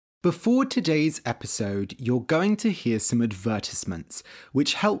Before today's episode, you're going to hear some advertisements,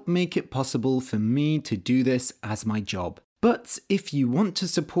 which help make it possible for me to do this as my job. But if you want to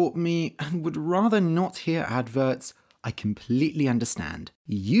support me and would rather not hear adverts, I completely understand.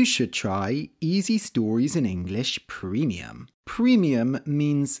 You should try Easy Stories in English Premium. Premium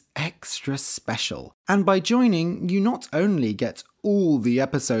means extra special. And by joining, you not only get all the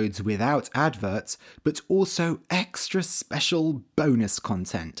episodes without adverts, but also extra special bonus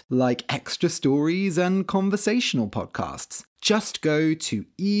content, like extra stories and conversational podcasts. Just go to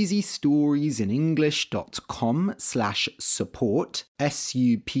easystoriesinenglish.com/support, SUPPORT,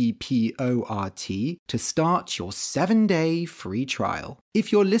 to start your 7-day free trial.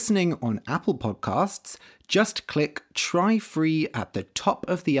 If you're listening on Apple Podcasts, just click Try Free at the top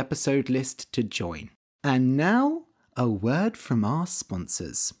of the episode list to join. And now, a word from our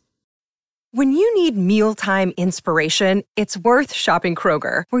sponsors. When you need mealtime inspiration, it's worth shopping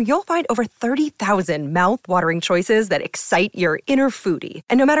Kroger, where you'll find over 30,000 mouth-watering choices that excite your inner foodie.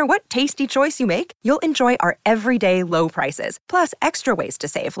 And no matter what tasty choice you make, you'll enjoy our everyday low prices, plus extra ways to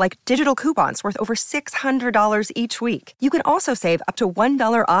save, like digital coupons worth over $600 each week. You can also save up to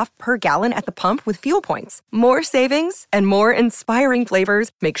 $1 off per gallon at the pump with fuel points. More savings and more inspiring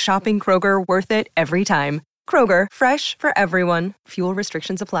flavors make shopping Kroger worth it every time. Kroger, fresh for everyone. Fuel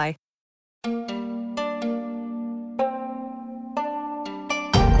restrictions apply.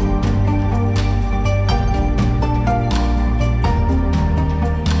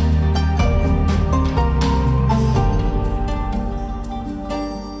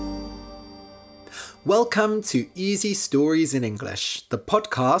 Welcome to Easy Stories in English, the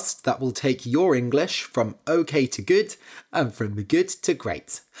podcast that will take your English from okay to good and from good to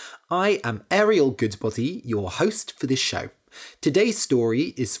great. I am Ariel Goodbody, your host for this show. Today's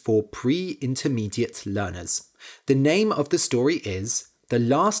story is for pre-intermediate learners. The name of the story is The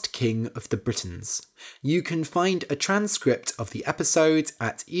Last King of the Britons. You can find a transcript of the episode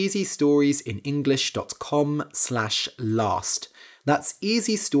at easystoriesinenglish.com/last. That's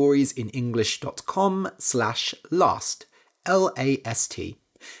easystoriesinenglish.com/last, LAST.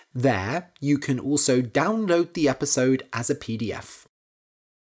 There, you can also download the episode as a PDF.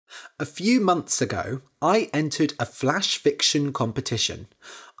 A few months ago, I entered a flash fiction competition.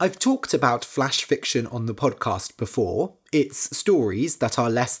 I've talked about flash fiction on the podcast before. It's stories that are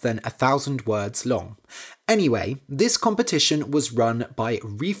less than 1,000 words long. Anyway, this competition was run by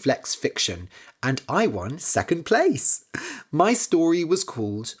Reflex Fiction, and I won second place. My story was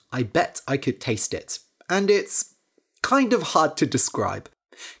called I Bet I Could Taste It, and it's kind of hard to describe.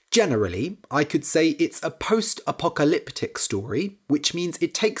 Generally, I could say it's a post-apocalyptic story, which means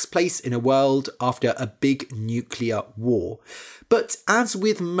it takes place in a world after a big nuclear war. But as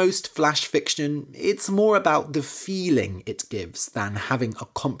with most flash fiction, it's more about the feeling it gives than having a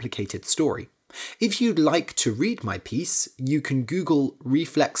complicated story. If you'd like to read my piece, you can Google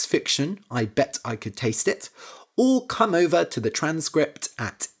Reflex Fiction, I Bet I Could Taste It, or come over to the transcript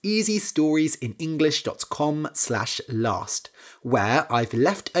at easystoriesinenglish.com/last, where I've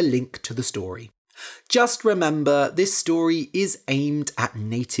left a link to the story. Just remember, this story is aimed at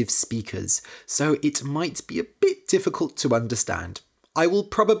native speakers, so it might be a bit difficult to understand. I will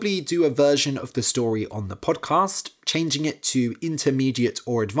probably do a version of the story on the podcast, changing it to intermediate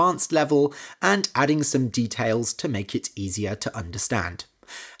or advanced level and adding some details to make it easier to understand.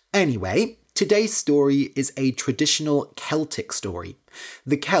 Anyway, today's story is a traditional Celtic story.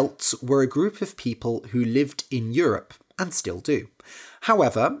 The Celts were a group of people who lived in Europe and still do.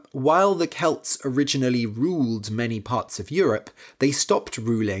 However, while the Celts originally ruled many parts of Europe, they stopped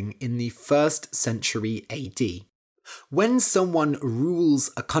ruling in the 1st century AD. When someone rules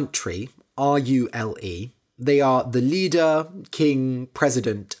a country, RULE, they are the leader, king,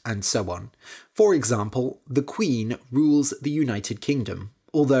 president, and so on. For example, the Queen rules the United Kingdom,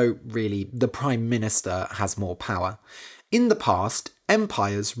 although really the Prime Minister has more power. In the past,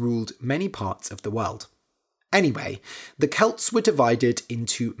 empires ruled many parts of the world. Anyway, the Celts were divided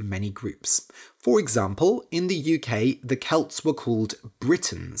into many groups. For example, in the UK, the Celts were called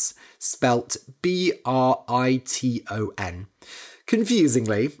Britons, spelt Briton.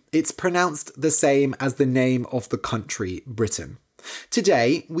 Confusingly, it's pronounced the same as the name of the country, Britain.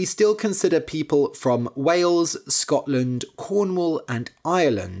 Today, we still consider people from Wales, Scotland, Cornwall, and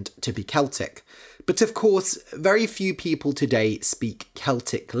Ireland to be Celtic. But of course, very few people today speak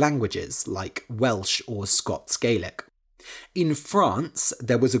Celtic languages like Welsh or Scots Gaelic. In France,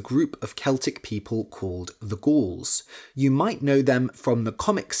 there was a group of Celtic people called the Gauls. You might know them from the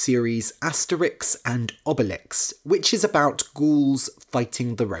comic series Asterix and Obelix, which is about Gauls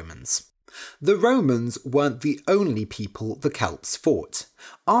fighting the Romans. The Romans weren't the only people the Celts fought.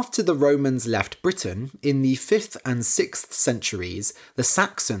 After the Romans left Britain, in the 5th and 6th centuries, the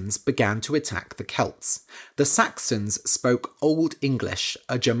Saxons began to attack the Celts. The Saxons spoke Old English,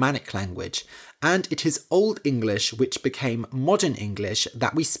 a Germanic language, and it is Old English which became modern English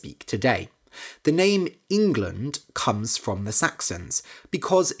that we speak today. The name England comes from the Saxons,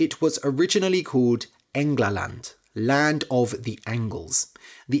 because it was originally called Englaland, land of the Angles.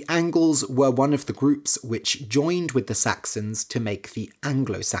 The Angles were one of the groups which joined with the Saxons to make the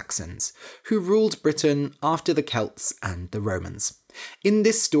Anglo-Saxons, who ruled Britain after the Celts and the Romans. In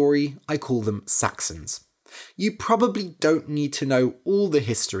this story, I call them Saxons. You probably don't need to know all the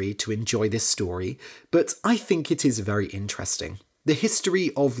history to enjoy this story, but I think it is very interesting. The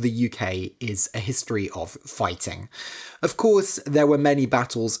history of the UK is a history of fighting. Of course, there were many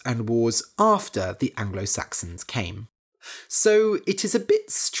battles and wars after the Anglo-Saxons came. So it is a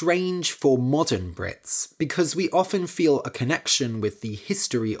bit strange for modern Brits, because we often feel a connection with the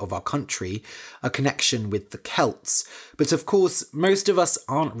history of our country, a connection with the Celts, but of course most of us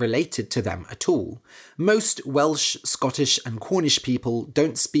aren't related to them at all. Most Welsh, Scottish and Cornish people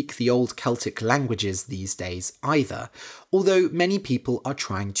don't speak the old Celtic languages these days either, although many people are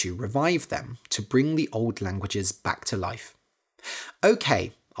trying to revive them, to bring the old languages back to life.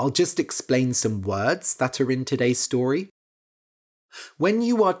 Okay, I'll just explain some words that are in today's story. When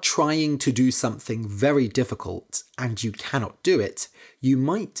you are trying to do something very difficult and you cannot do it, you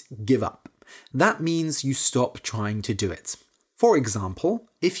might give up. That means you stop trying to do it. For example,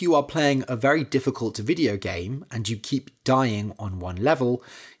 if you are playing a very difficult video game and you keep dying on one level,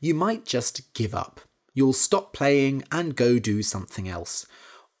 you might just give up. You'll stop playing and go do something else.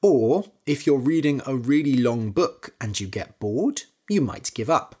 Or, if you're reading a really long book and you get bored, you might give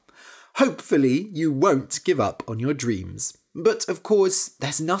up. Hopefully, you won't give up on your dreams. But of course,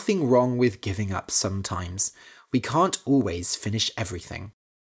 there's nothing wrong with giving up sometimes. We can't always finish everything.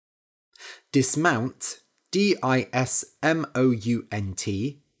 Dismount, D-I-S-M-O-U-N-T,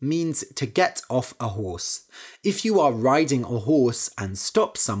 means to get off a horse. If you are riding a horse and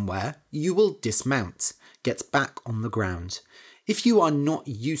stop somewhere, you will dismount, get back on the ground. If you are not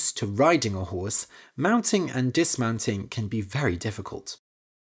used to riding a horse, mounting and dismounting can be very difficult.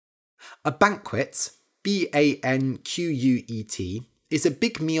 A banquet, B-A-N-Q-U-E-T, is a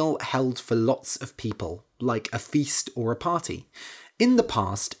big meal held for lots of people, like a feast or a party. In the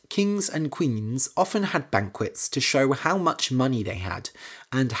past, kings and queens often had banquets to show how much money they had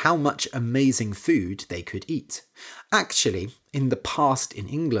and how much amazing food they could eat. Actually, in the past in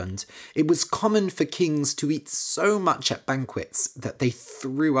England, it was common for kings to eat so much at banquets that they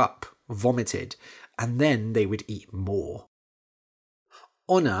threw up, vomited, and then they would eat more.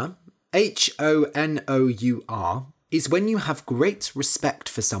 Honour, H-O-N-O-U-R, is when you have great respect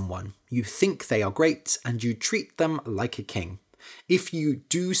for someone. You think they are great and you treat them like a king. If you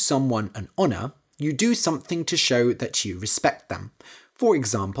do someone an honour, you do something to show that you respect them. For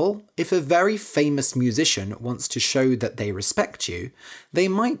example, if a very famous musician wants to show that they respect you, they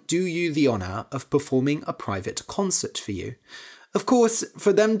might do you the honour of performing a private concert for you. Of course,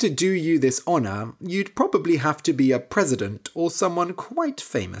 for them to do you this honour, you'd probably have to be a president or someone quite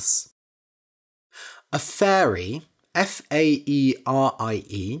famous. A fairy,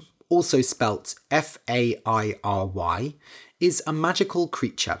 F-A-E-R-I-E, also spelt F-A-I-R-Y, is a magical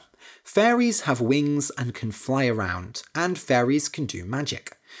creature. Fairies have wings and can fly around, and fairies can do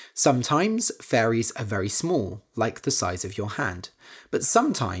magic. Sometimes fairies are very small, like the size of your hand, but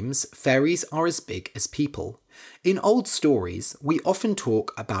sometimes fairies are as big as people. In old stories, we often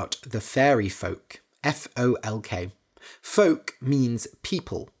talk about the fairy folk, F-O-L-K. Folk means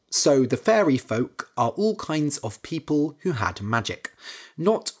people. So the fairy folk are all kinds of people who had magic.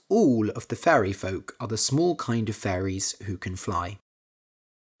 Not all of the fairy folk are the small kind of fairies who can fly.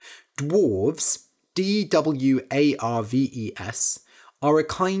 Dwarves, D-W-A-R-V-E-S, are a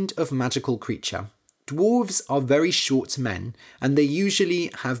kind of magical creature. Dwarves are very short men, and they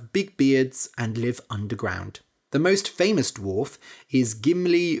usually have big beards and live underground. The most famous dwarf is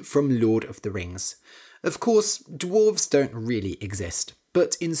Gimli from Lord of the Rings. Of course, dwarves don't really exist,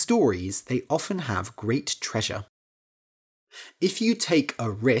 but in stories they often have great treasure. If you take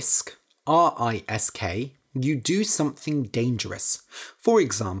a risk, R-I-S-K, you do something dangerous. For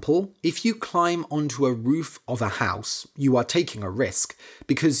example, if you climb onto a roof of a house, you are taking a risk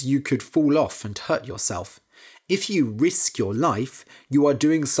because you could fall off and hurt yourself. If you risk your life, you are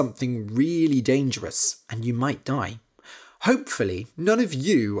doing something really dangerous and you might die. Hopefully, none of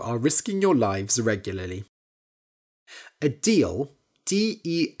you are risking your lives regularly. A deal,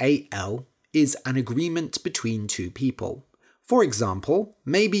 D-E-A-L, is an agreement between two people. For example,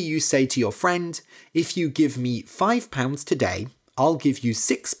 maybe you say to your friend, if you give me £5 today, I'll give you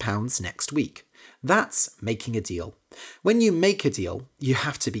 £6 next week. That's making a deal. When you make a deal, you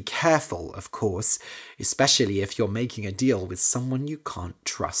have to be careful, of course, especially if you're making a deal with someone you can't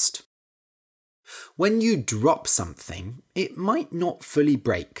trust. When you drop something, it might not fully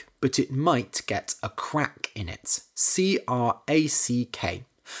break, but it might get a crack in it. C-R-A-C-K.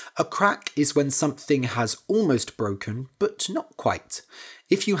 A crack is when something has almost broken, but not quite.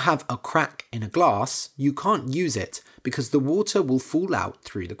 If you have a crack in a glass, you can't use it because the water will fall out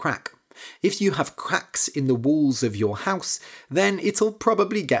through the crack. If you have cracks in the walls of your house, then it'll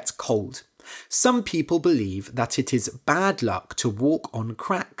probably get cold. Some people believe that it is bad luck to walk on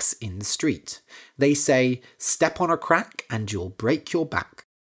cracks in the street. They say, step on a crack and you'll break your back.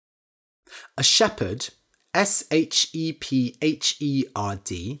 A shepherd, S-H-E-P-H-E-R-D,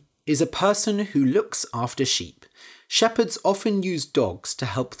 is a person who looks after sheep. Shepherds often use dogs to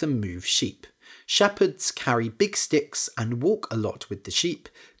help them move sheep. Shepherds carry big sticks and walk a lot with the sheep,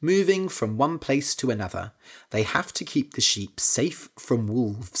 moving from one place to another. They have to keep the sheep safe from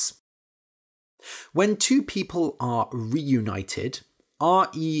wolves. When two people are reunited,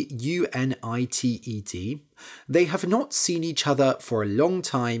 R-E-U-N-I-T-E-D, they have not seen each other for a long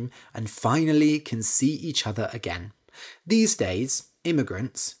time and finally can see each other again. These days,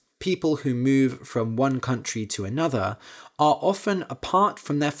 immigrants, people who move from one country to another, are often apart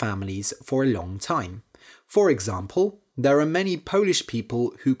from their families for a long time. For example, there are many Polish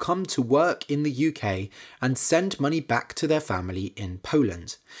people who come to work in the UK and send money back to their family in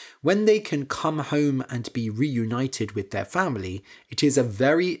Poland. When they can come home and be reunited with their family, it is a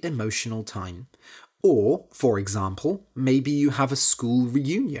very emotional time. Or, for example, maybe you have a school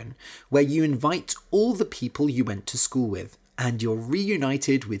reunion where you invite all the people you went to school with and you're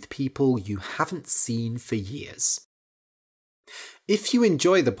reunited with people you haven't seen for years. If you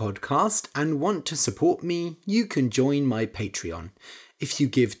enjoy the podcast and want to support me, you can join my Patreon. If you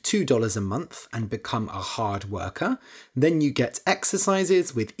give $2 a month and become a hard worker, then you get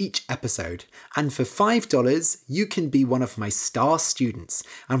exercises with each episode. And for $5, you can be one of my star students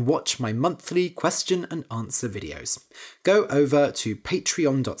and watch my monthly question and answer videos. Go over to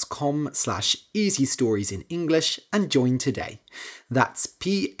patreon.com/easystoriesinenglish and join today. That's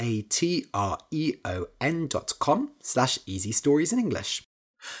patreon.com/easystoriesinenglish.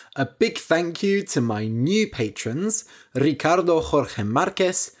 A big thank you to my new patrons, Ricardo Jorge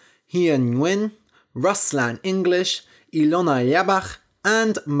Marquez, Hien Nguyen, Ruslan English, Ilona Jabach,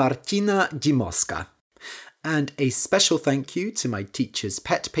 and Martina Dzimoska. And a special thank you to my teacher's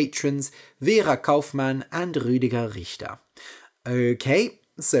pet patrons, Vera Kaufmann and Rüdiger Richter. Okay,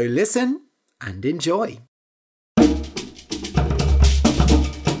 so listen and enjoy.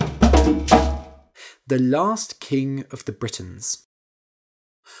 The Last King of the Britons.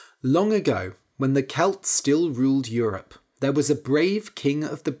 Long ago, when the Celts still ruled Europe, there was a brave king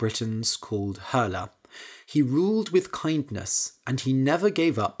of the Britons called Herla. He ruled with kindness, and he never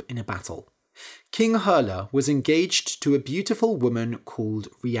gave up in a battle. King Herla was engaged to a beautiful woman called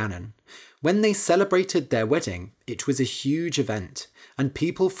Rhiannon. When they celebrated their wedding, it was a huge event, and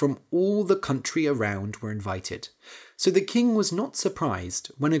people from all the country around were invited. So the king was not surprised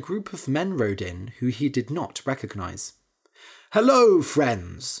when a group of men rode in who he did not recognise. "Hello,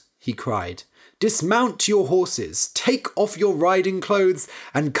 friends!" he cried. "Dismount your horses, take off your riding clothes,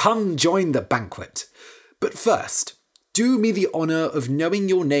 and come join the banquet. But first, do me the honour of knowing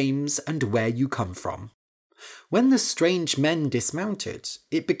your names and where you come from." When the strange men dismounted,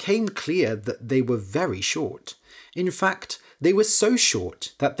 it became clear that they were very short. In fact, they were so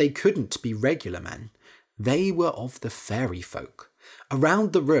short that they couldn't be regular men. They were of the fairy folk.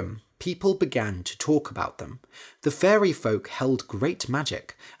 Around the room, people began to talk about them. The fairy folk held great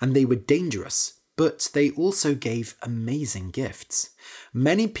magic, and they were dangerous, but they also gave amazing gifts.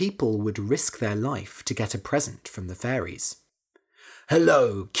 Many people would risk their life to get a present from the fairies.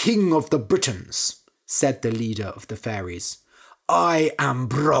 "Hello, King of the Britons," said the leader of the fairies. "I am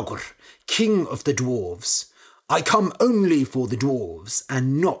Brogr, King of the Dwarves. I come only for the dwarves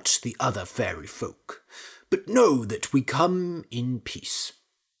and not the other fairy folk. But know that we come in peace."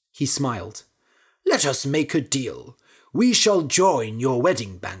 He smiled. "Let us make a deal. We shall join your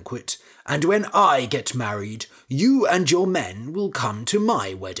wedding banquet, and when I get married, you and your men will come to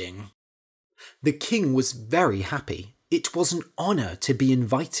my wedding." The king was very happy. It was an honour to be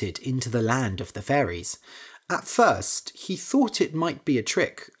invited into the land of the fairies. At first, he thought it might be a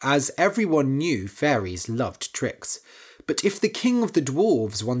trick, as everyone knew fairies loved tricks. But if the king of the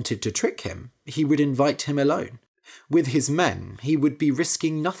dwarves wanted to trick him, he would invite him alone. With his men, he would be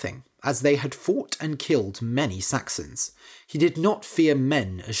risking nothing, as they had fought and killed many Saxons. He did not fear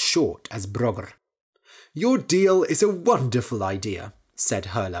men as short as Brogr. "Your deal is a wonderful idea," said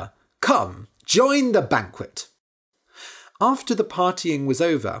Herla. "Come, join the banquet." After the partying was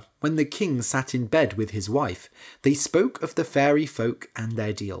over, when the king sat in bed with his wife, they spoke of the fairy folk and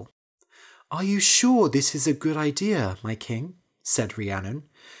their deal. "Are you sure this is a good idea, my king?" said Rhiannon.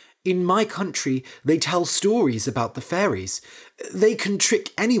 "In my country they tell stories about the fairies. They can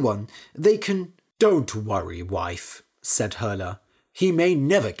trick anyone. They can—" "Don't worry, wife," said Herla. "He may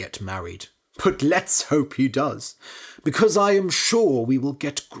never get married, but let's hope he does, because I am sure we will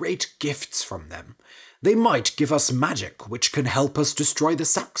get great gifts from them. They might give us magic which can help us destroy the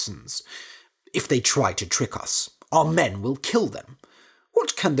Saxons. If they try to trick us, our men will kill them.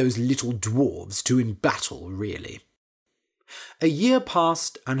 What can those little dwarves do in battle, really?" A year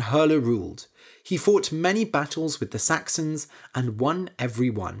passed and Herla ruled. He fought many battles with the Saxons and won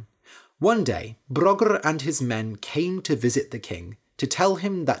every one. One day, Brogr and his men came to visit the king, to tell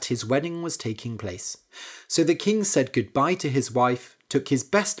him that his wedding was taking place. So the king said goodbye to his wife, took his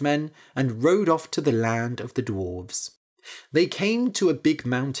best men, and rode off to the land of the dwarves. They came to a big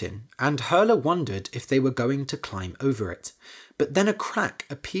mountain, and Herla wondered if they were going to climb over it. But then a crack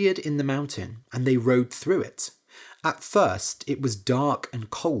appeared in the mountain, and they rode through it. At first it was dark and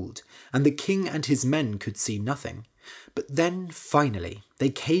cold, and the king and his men could see nothing. But then, finally, they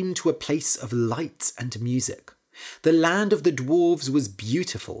came to a place of light and music. The land of the dwarves was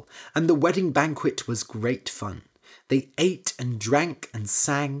beautiful, and the wedding banquet was great fun. They ate and drank and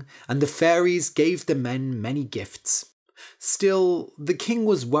sang, and the fairies gave the men many gifts. Still, the king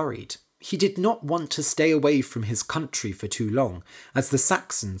was worried. He did not want to stay away from his country for too long, as the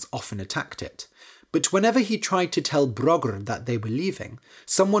Saxons often attacked it. But whenever he tried to tell Brogr that they were leaving,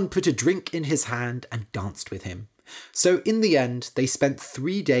 someone put a drink in his hand and danced with him. So in the end, they spent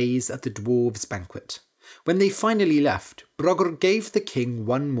 3 days at the dwarves' banquet. When they finally left, Brogr gave the king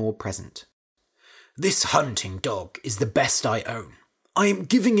one more present. "This hunting dog is the best I own. I am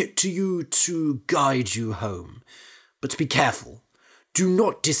giving it to you to guide you home. But be careful. Do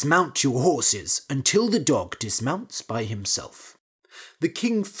not dismount your horses until the dog dismounts by himself." The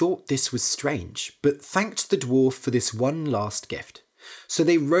king thought this was strange, but thanked the dwarf for this one last gift. So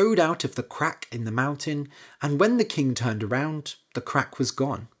they rode out of the crack in the mountain, and when the king turned around, the crack was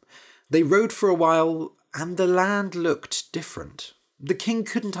gone. They rode for a while, and the land looked different. The king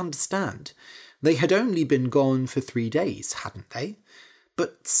couldn't understand. They had only been gone for 3 days, hadn't they?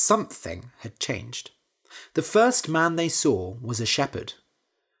 But something had changed. The first man they saw was a shepherd.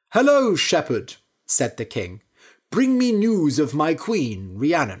 "Hello, shepherd," said the king. "Bring me news of my queen,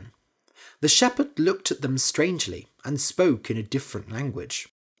 Rhiannon." The shepherd looked at them strangely and spoke in a different language.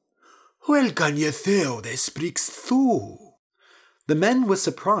 "Well, can you tell they speaks Thor?" The men were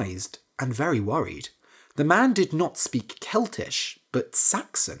surprised and very worried. The man did not speak Celtish, but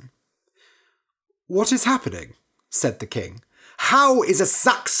Saxon. "What is happening?" said the king. "How is a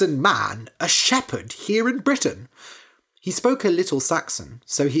Saxon man a shepherd here in Britain?" He spoke a little Saxon,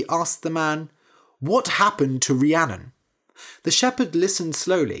 so he asked the man, "What happened to Rhiannon?" The shepherd listened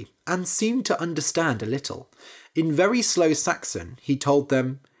slowly and seemed to understand a little. In very slow Saxon, he told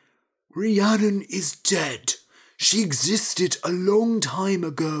them, "Rhiannon is dead. She existed a long time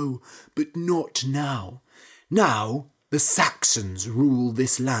ago, but not now. Now the Saxons rule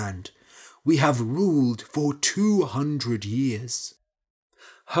this land. We have ruled for 200 years.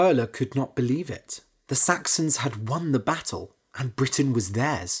 Herla could not believe it. The Saxons had won the battle, and Britain was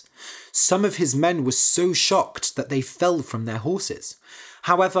theirs. Some of his men were so shocked that they fell from their horses.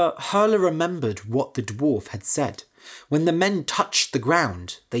 However, Herla remembered what the dwarf had said. When the men touched the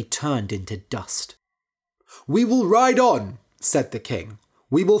ground, they turned into dust. "We will ride on," said the king.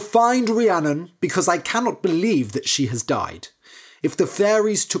 "We will find Rhiannon, because I cannot believe that she has died. If the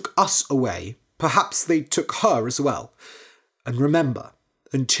fairies took us away, perhaps they took her as well. And remember,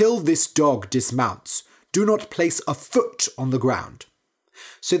 until this dog dismounts, do not place a foot on the ground."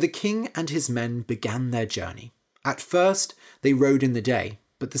 So the king and his men began their journey. At first, they rode in the day,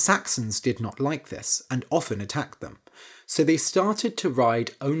 but the Saxons did not like this and often attacked them. So they started to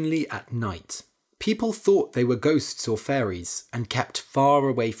ride only at night. People thought they were ghosts or fairies and kept far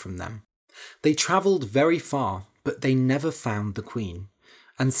away from them. They travelled very far, but they never found the queen.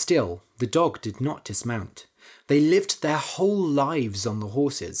 And still, the dog did not dismount. They lived their whole lives on the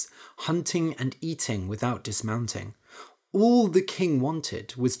horses, hunting and eating without dismounting. All the king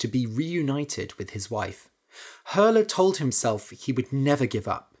wanted was to be reunited with his wife. Herla told himself he would never give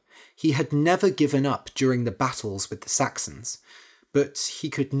up. He had never given up during the battles with the Saxons. But he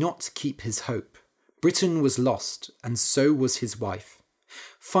could not keep his hope. Britain was lost, and so was his wife.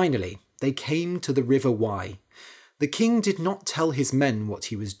 Finally, they came to the River Wye. The king did not tell his men what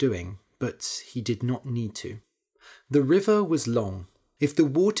he was doing, but he did not need to. The river was long. If the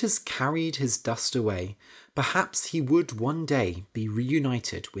waters carried his dust away, perhaps he would one day be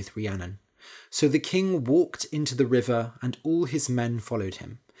reunited with Rhiannon. So the king walked into the river and all his men followed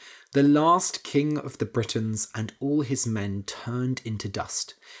him. The last king of the Britons and all his men turned into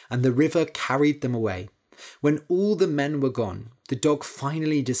dust, and the river carried them away. When all the men were gone, the dog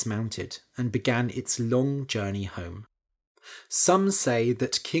finally dismounted and began its long journey home. Some say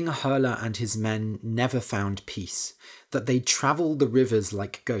that King Hurler and his men never found peace, that they travelled the rivers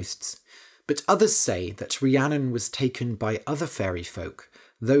like ghosts, but others say that Rhiannon was taken by other fairy folk,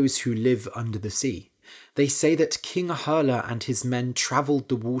 those who live under the sea. They say that King Hurler and his men travelled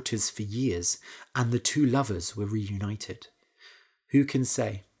the waters for years, and the two lovers were reunited. Who can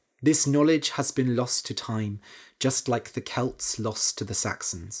say? This knowledge has been lost to time, just like the Celts lost to the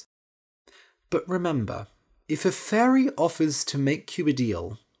Saxons. But remember, if a fairy offers to make you a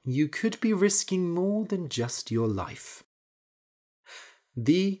deal, you could be risking more than just your life.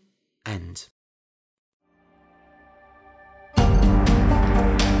 The end.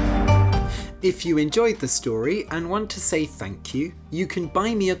 If you enjoyed the story and want to say thank you, you can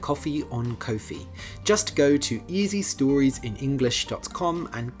buy me a coffee on Ko-fi. Just go to easystoriesinenglish.com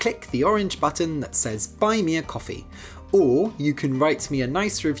and click the orange button that says Buy Me a Coffee. Or you can write me a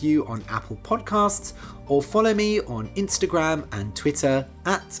nice review on Apple Podcasts or follow me on Instagram and Twitter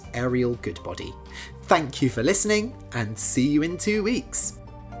 @ArielGoodbody. Thank you for listening and see you in 2 weeks.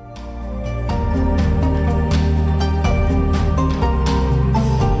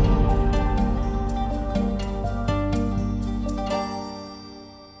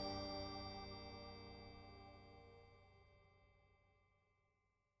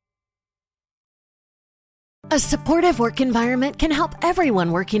 A supportive work environment can help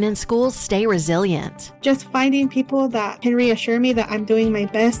everyone working in schools stay resilient. Just finding people that can reassure me that I'm doing my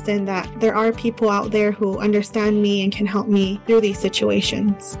best and that there are people out there who understand me and can help me through these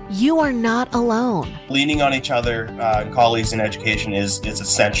situations. You are not alone. Leaning on each other, colleagues in education is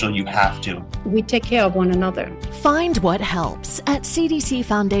essential. You have to. We take care of one another. Find what helps at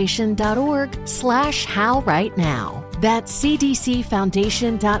cdcfoundation.org/howrightnow. That's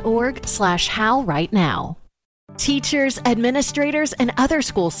cdcfoundation.org/howrightnow. Teachers, administrators, and other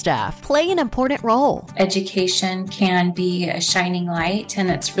school staff play an important role. Education can be a shining light,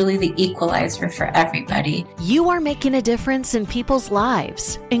 and it's really the equalizer for everybody. You are making a difference in people's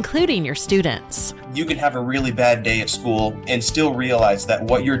lives, including your students. You can have a really bad day at school and still realize that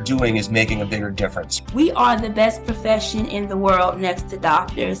what you're doing is making a bigger difference. We are the best profession in the world next to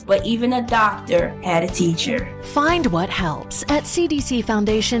doctors, but even a doctor had a teacher. Find what helps at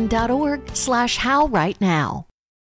cdcfoundation.org/howrightnow.